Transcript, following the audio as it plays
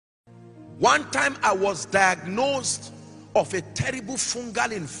One time I was diagnosed of a terrible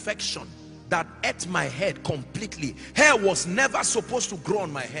fungal infection that ate my head completely. Hair was never supposed to grow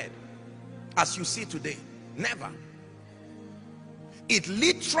on my head, as you see today. Never. It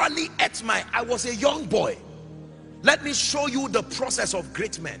literally ate I was a young boy. Let me show you the process of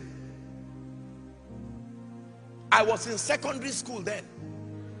great men. I was in secondary school then,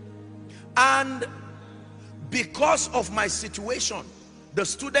 and because of my situation, the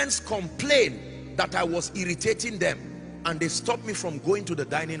students complained that I was irritating them, and they stopped me from going to the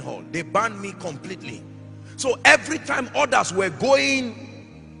dining hall. They banned me completely. So every time others were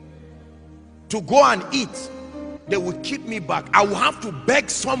going to go and eat, they would keep me back. I would have to beg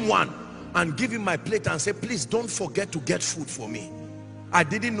someone and give him my plate and say, please don't forget to get food for me. I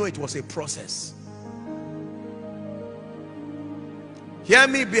didn't know it was a process. Hear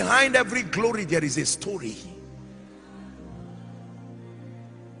me, behind every glory there is a story.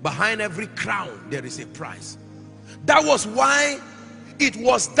 Behind every crown there is a prize. That was why it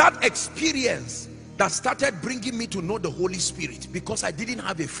was that experience that started bringing me to know the Holy Spirit, because I didn't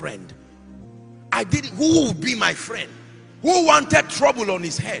have a friend. Who would be my friend? Who wanted trouble on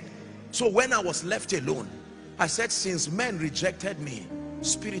his head? So when I was left alone, I said, since men rejected me,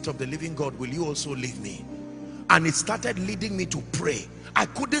 Spirit of the living God, will you also leave me? And it started leading me to pray. I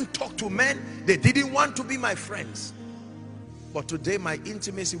couldn't talk to men. They didn't want to be my friends. But today my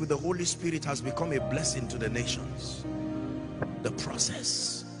intimacy with the Holy Spirit has become a blessing to the nations. The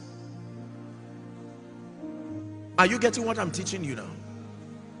process. Are you getting what I'm teaching you now?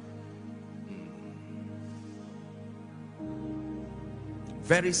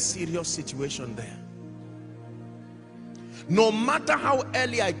 Very serious situation there. No matter how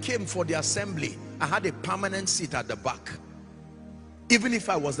early I came for the assembly, I had a permanent seat at the back. Even if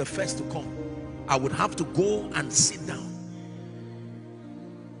I was the first to come, I would have to go and sit down.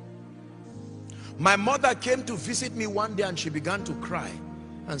 My mother came to visit me one day and she began to cry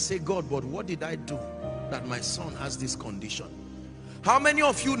and say, God, but what did I do that my son has this condition? How many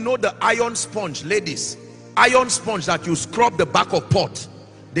of you know the iron sponge, ladies? Iron sponge that you scrub the back of pot.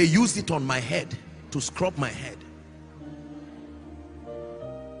 They used it on my head to scrub my head.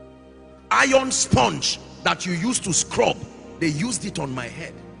 Iron sponge that you used to scrub, they used it on my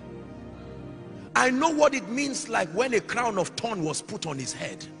head. I know what it means like when a crown of thorn was put on his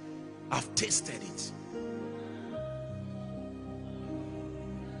head. I've tasted it.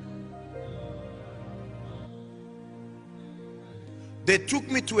 They took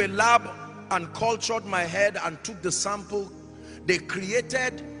me to a lab and cultured my head and took the sample. They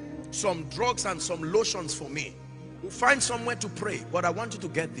created some drugs and some lotions for me. We'll find somewhere to pray, but I want you to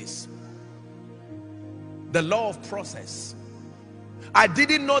get this. The law of process. I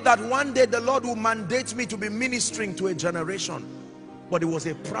didn't know that one day the Lord will mandate me to be ministering to a generation, but it was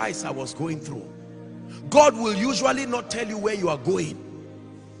a price I was going through. God will usually not tell you where you are going.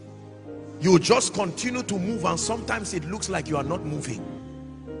 You just continue to move, and sometimes it looks like you are not moving.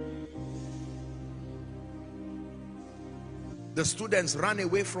 The students ran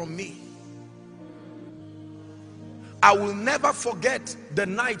away from me. I will never forget the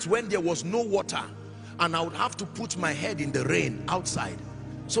night when there was no water, and I would have to put my head in the rain outside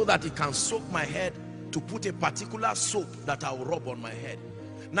so that it can soak my head, to put a particular soap that I will rub on my head.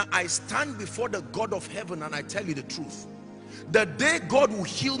 Now I stand before the God of heaven and I tell you the truth. The day God will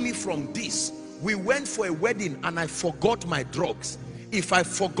heal me from this, we went for a wedding and I forgot my drugs. If I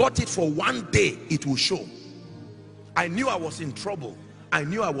forgot it for one day, it will show. I knew I was in trouble. I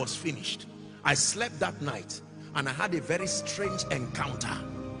knew I was finished. I slept that night and I had a very strange encounter.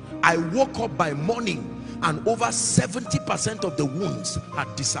 I woke up by morning and over 70% of the wounds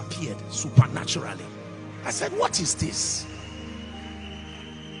had disappeared supernaturally. I said, what is this?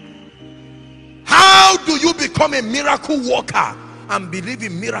 How do you become a miracle worker and believe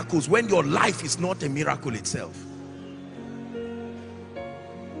in miracles when your life is not a miracle itself?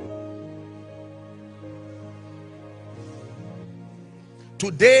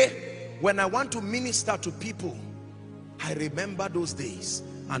 Today, when I want to minister to people, I remember those days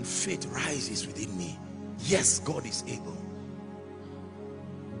and faith rises within me. Yes, God is able.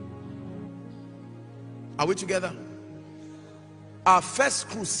 Are we together? Our first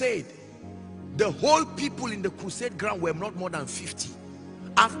crusade, the whole people in the crusade ground were not more than 50.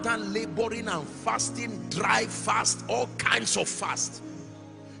 After laboring and fasting, dry fast, all kinds of fast,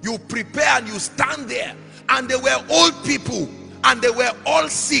 you prepare and you stand there, and they were old people and they were all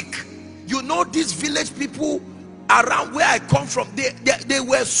sick. You know, these village people around where I come from, they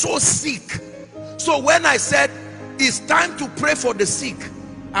were so sick. So when I said it's time to pray for the sick,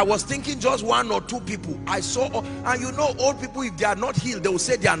 I was thinking just 1 or 2 people. I saw, and you know, old people, if they are not healed, they will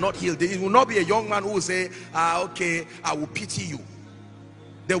say they are not healed. It will not be a young man who will say, okay, I will pity you.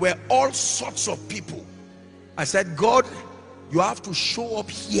 There were all sorts of people. I said, God, you have to show up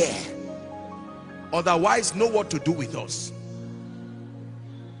here. Otherwise, know what to do with us.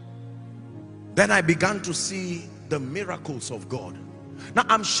 Then I began to see the miracles of God. Now,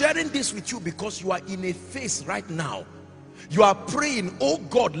 I'm sharing this with you because you are in a phase right now. You are praying, oh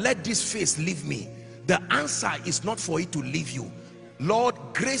God, let this phase leave me. The answer is not for it to leave you. Lord,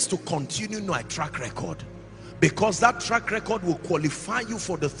 grace to continue my track record, because that track record will qualify you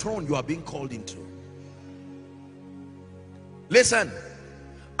for the throne you are being called into. Listen,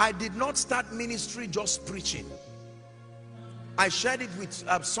 I did not start ministry just preaching. I shared it with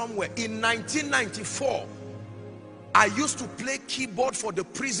somewhere. In 1994, I used to play keyboard for the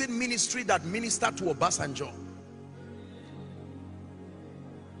prison ministry that ministered to Obasanjo.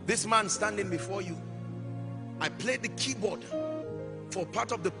 This man standing before you, I played the keyboard for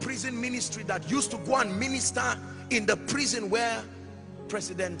part of the prison ministry that used to go and minister in the prison where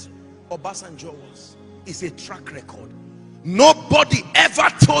President Obasanjo was. It's a track record. Nobody ever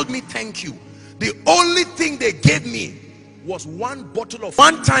told me thank you. The only thing they gave me was 1 bottle of...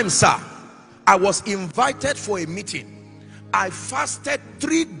 One time, sir, I was invited for a meeting. I fasted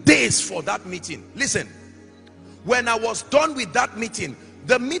 3 days for that meeting. Listen, when I was done with that meeting,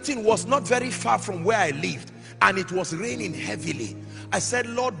 the meeting was not very far from where I lived, and it was raining heavily. I said,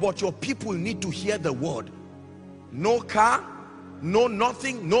 Lord, but your people need to hear the word. No car, no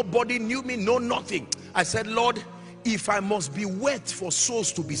nothing, nobody knew me, no nothing. I said, Lord, if I must be wet for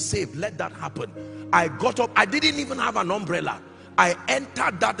souls to be saved, let that happen. I got up. I didn't even have an umbrella. I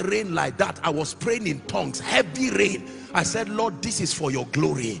entered that rain like that. I was praying in tongues, heavy rain. I said, Lord, this is for your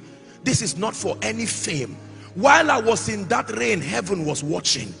glory. This is not for any fame. While I was in that rain, heaven was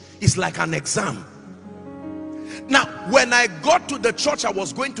watching. It's like an exam. Now, when I got to the church I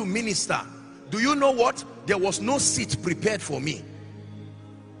was going to minister, do you know what? There was no seat prepared for me.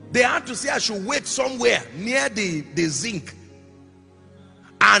 They had to say I should wait somewhere near the zinc.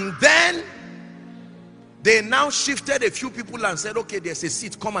 And then they now shifted a few people and said, okay, there's a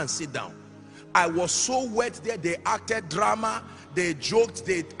seat, come and sit down. I was so wet there. They acted drama, they joked,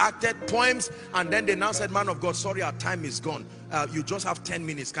 they acted poems, and then they now said, man of God, sorry, our time is gone. You just have 10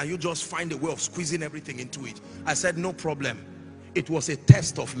 minutes. Can you just find a way of squeezing everything into it? I said, no problem. It was a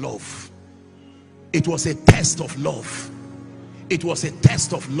test of love. It was a test of love. It was a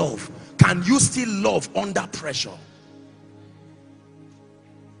test of love. Can you still love under pressure?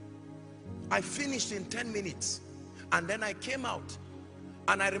 I finished in 10 minutes, and then I came out.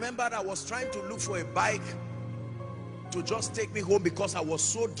 And I remembered I was trying to look for a bike to just take me home because I was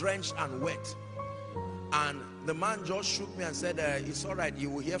so drenched and wet. And the man just shook me and said, it's all right, you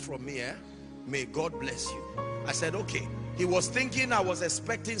will hear from me. May God bless you. I said, okay. He was thinking I was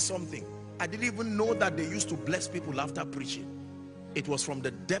expecting something. I didn't even know that they used to bless people after preaching. It was from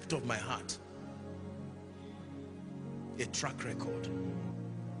the depth of my heart. A track record.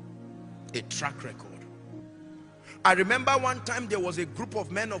 A track record. I remember one time there was a group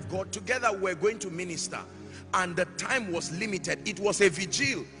of men of God together. We were going to minister, and the time was limited. It was a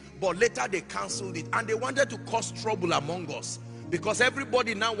vigil, but later they canceled it, and they wanted to cause trouble among us because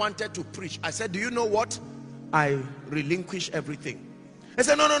everybody now wanted to preach. I said, do you know what? I relinquish everything. They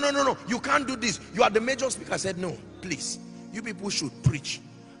said, no, you can't do this. You are the major speaker. I said, no, please, you people should preach.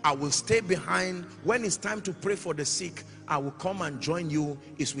 I will stay behind. When it's time to pray for the sick, I will come and join you.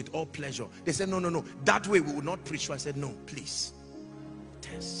 It's with all pleasure. They said, no, that way we will not preach. So I said, no, please.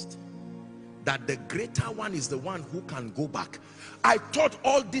 Test. That the greater one is the one who can go back. I thought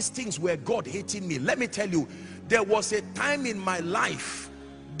all these things were God hating me. Let me tell you, there was a time in my life,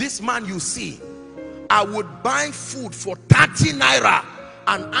 this man you see, I would buy food for 30 naira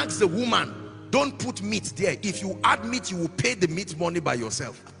and ask the woman, don't put meat there. If you add meat, you will pay the meat money by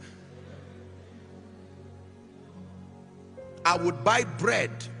yourself. I would buy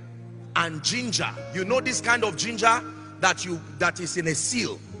bread and ginger. You know this kind of ginger that is in a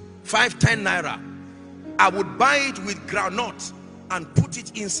seal, 5-10 naira. I would buy it with groundnut and put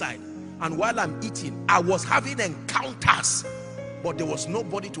it inside. And while I'm eating, I was having encounters, but there was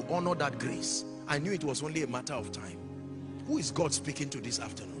nobody to honor that grace. I knew it was only a matter of time. Who is God speaking to this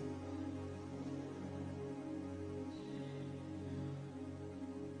afternoon?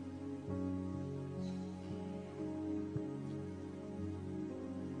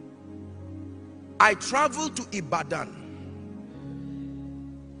 I traveled to Ibadan.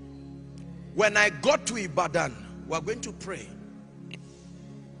 When I got to Ibadan, we are going to pray.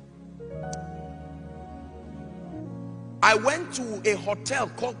 I went to a hotel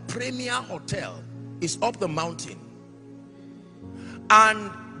called Premier Hotel. It's up the mountain.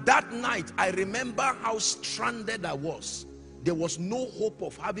 And that night, I remember how stranded I was. There was no hope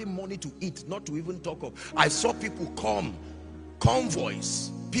of having money to eat, not to even talk of. I saw people come,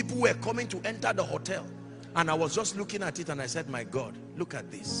 convoys. People were coming to enter the hotel. And I was just looking at it and I said, my God, look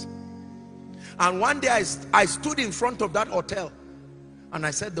at this. And one day I stood in front of that hotel and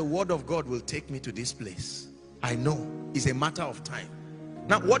I said, the word of God will take me to this place. I know it's a matter of time.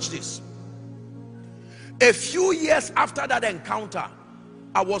 Now watch this. A few years after that encounter,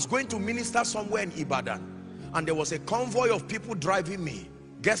 I was going to minister somewhere in Ibadan, and there was a convoy of people driving me.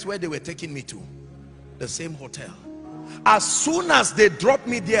 Guess where they were taking me to? The same hotel. As soon as they dropped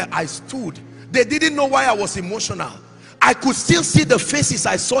me there, I stood. They didn't know why I was emotional. I could still see the faces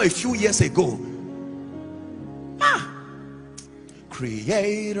I saw a few years ago.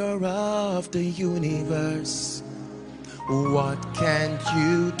 Creator of the universe, what can't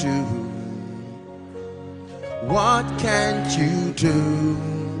you do? What can't you do,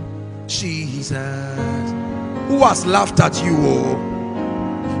 Jesus? Who has laughed at you?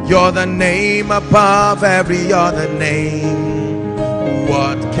 Oh, you're the name above every other name.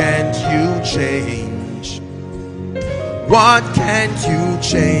 What can't you change? What can't you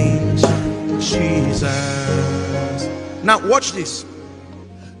change, Jesus? Now watch this.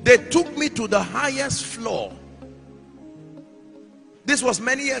 They took me to the highest floor. This was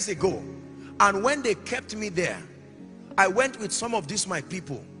many years ago. And when they kept me there, I went with some of these my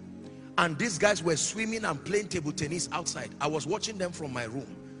people, and these guys were swimming and playing table tennis outside. I was watching them from my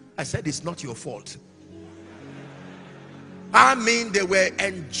room. I said, it's not your fault. I mean, they were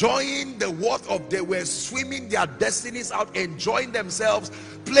enjoying the worth of, they were swimming their destinies out, enjoying themselves,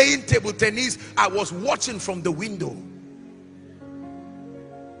 playing table tennis. I was watching from the window.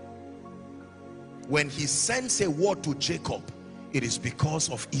 When he sends a word to Jacob, it is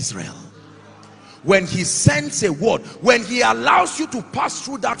because of Israel. When he sends a word, when he allows you to pass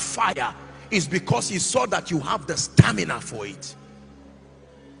through that fire, it's because he saw that you have the stamina for it.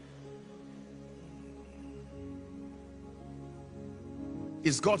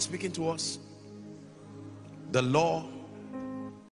 Is God speaking to us? The law